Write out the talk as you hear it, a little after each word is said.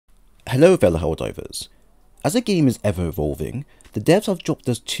Hello fellow HellDivers. As the game is ever evolving, the devs have dropped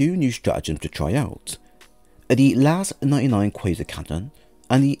us two new stratagems to try out. The LAS 99 Quasar Cannon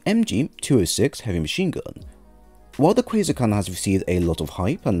and the MG-206 heavy machine gun. While the Quasar Cannon has received a lot of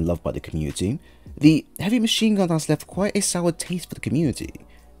hype and love by the community, the heavy machine gun has left quite a sour taste for the community.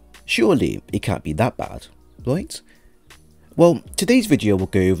 Surely it can't be that bad, right? Well, today's video will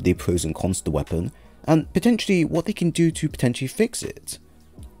go over the pros and cons of the weapon and potentially what they can do to potentially fix it.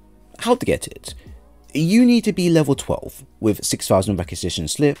 How to get it? You need to be level 12 with 6000 requisition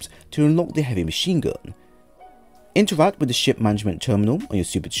slips to unlock the heavy machine gun. Interact with the ship management terminal on your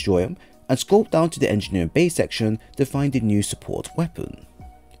super destroyer and scroll down to the engineering base section to find the new support weapon.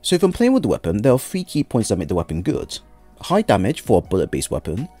 So if I'm playing with the weapon, there are 3 key points that make the weapon good: high damage for a bullet based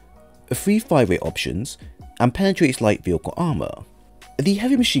weapon, 3 fire rate options, and penetrates light vehicle armor. The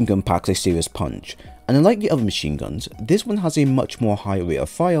heavy machine gun packs a serious punch, and unlike the other machine guns, this one has a much more higher rate of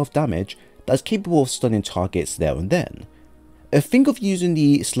fire-off damage that is capable of stunning targets there and then. Think of using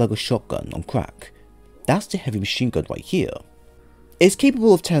the slugger shotgun on crack. That's the heavy machine gun right here. It's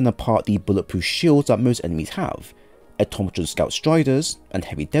capable of tearing apart the bulletproof shields that most enemies have, automaton scout striders and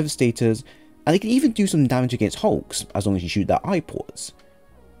heavy devastators, and it can even do some damage against hulks as long as you shoot their eye ports.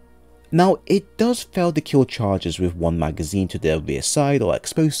 Now, it does fail to kill charges with one magazine to their rear side or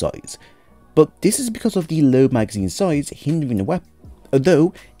exposed sides, but this is because of the low magazine size hindering the weapon,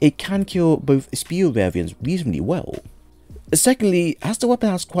 although it can kill both spear variants reasonably well. Secondly, as the weapon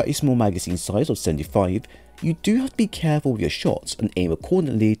has quite a small magazine size of 75, you do have to be careful with your shots and aim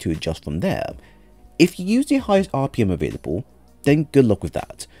accordingly to adjust from there. If you use the highest RPM available, then good luck with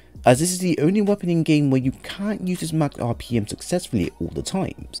that, as this is the only weapon in game where you can't use this max RPM successfully all the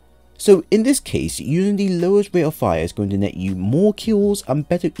times. So in this case, using the lowest rate of fire is going to net you more kills and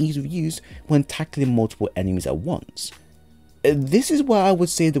better ease of use when tackling multiple enemies at once. This is where I would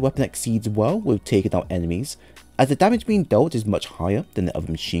say the weapon exceeds well with taking out enemies, as the damage being dealt is much higher than the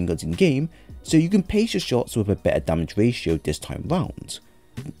other machine guns in game, so you can pace your shots with a better damage ratio this time round.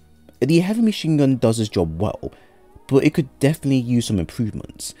 The heavy machine gun does its job well, but it could definitely use some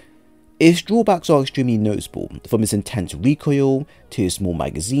improvements. Its drawbacks are extremely noticeable, from its intense recoil to its small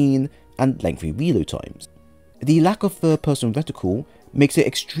magazine and lengthy reload times. The lack of third-person reticle makes it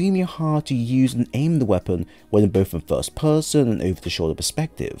extremely hard to use and aim the weapon when both in first person and over the shoulder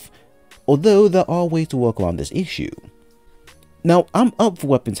perspective, although there are ways to work around this issue. Now, I'm up for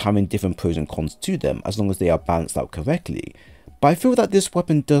weapons having different pros and cons to them as long as they are balanced out correctly, but I feel that this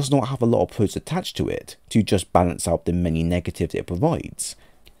weapon does not have a lot of pros attached to it to just balance out the many negatives it provides.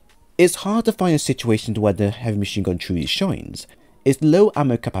 It's hard to find a situation where the heavy machine gun truly shines. Its low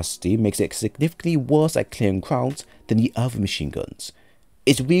ammo capacity makes it significantly worse at clearing crowds than the other machine guns.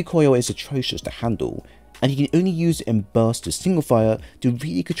 Its recoil is atrocious to handle, and you can only use it in bursts to single fire to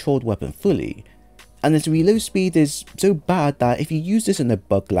really control the weapon fully. And its reload speed is so bad that if you use this in a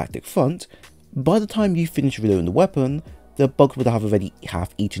bug galactic front, by the time you finish reloading the weapon, the bugs would have already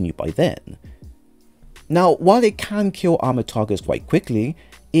eaten you by then. Now, while it can kill armored targets quite quickly,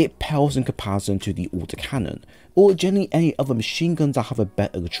 it pales in comparison to the autocannon, or generally any other machine guns that have a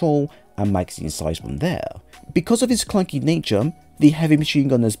better control and magazine size from there. Because of its clunky nature, the heavy machine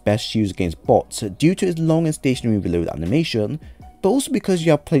gun is best used against bots due to its long and stationary reload animation, but also because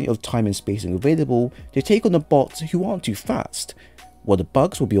you have plenty of time and spacing available to take on the bots who aren't too fast, while the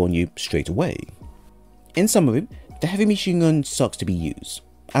bugs will be on you straight away. In summary, the heavy machine gun sucks to be used,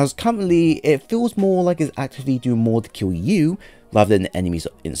 as currently it feels more like it's actively doing more to kill you rather than the enemies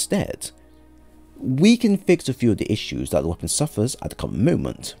instead. We can fix a few of the issues that the weapon suffers at the current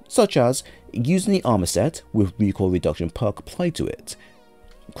moment, such as using the armor set with recoil reduction perk applied to it,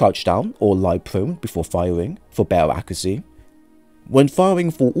 crouch down or lie prone before firing for better accuracy. When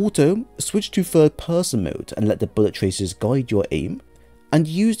firing full auto, switch to third person mode and let the bullet traces guide your aim, and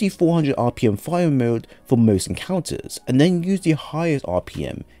use the 400 RPM fire mode for most encounters, and then use the highest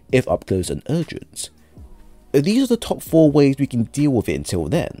RPM if up close and urgent. These are the top 4 ways we can deal with it until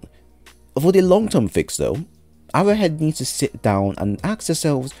then. For the long term fix though, Arrowhead needs to sit down and ask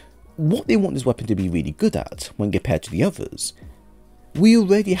themselves what they want this weapon to be really good at when compared to the others. We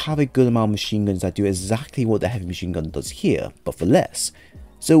already have a good amount of machine guns that do exactly what the heavy machine gun does here, but for less,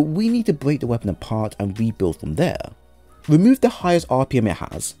 so we need to break the weapon apart and rebuild from there. Remove the highest RPM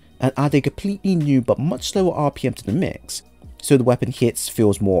it has, and add a completely new but much slower RPM to the mix, so the weapon hits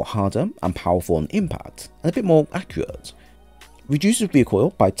feels more harder and powerful on impact, and a bit more accurate. Reduce the recoil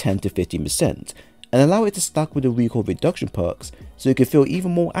by 10 to 15%, and allow it to stack with the recoil reduction perks so it can feel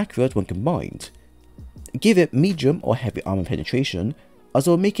even more accurate when combined. Give it medium or heavy armor penetration, as it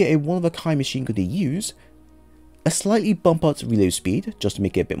will make it a one-of-a-kind machine gun to use, a slightly bump up reload speed just to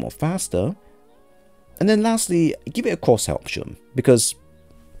make it a bit more faster, and then lastly, give it a crosshair option, because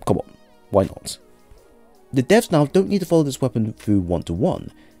come on, why not? The devs now don't need to follow this weapon through one to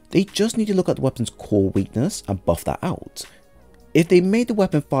one, they just need to look at the weapon's core weakness and buff that out. If they made the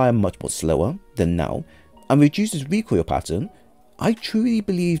weapon fire much more slower than now, and reduced its recoil pattern, I truly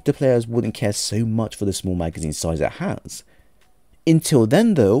believe the players wouldn't care so much for the small magazine size it has. Until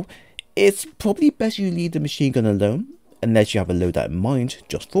then though, it's probably best you leave the machine gun alone, unless you have a loadout in mind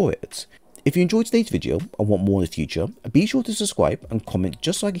just for it. If you enjoyed today's video and want more in the future, be sure to subscribe and comment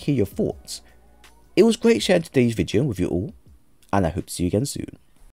just so I can hear your thoughts. It was great sharing today's video with you all, and I hope to see you again soon.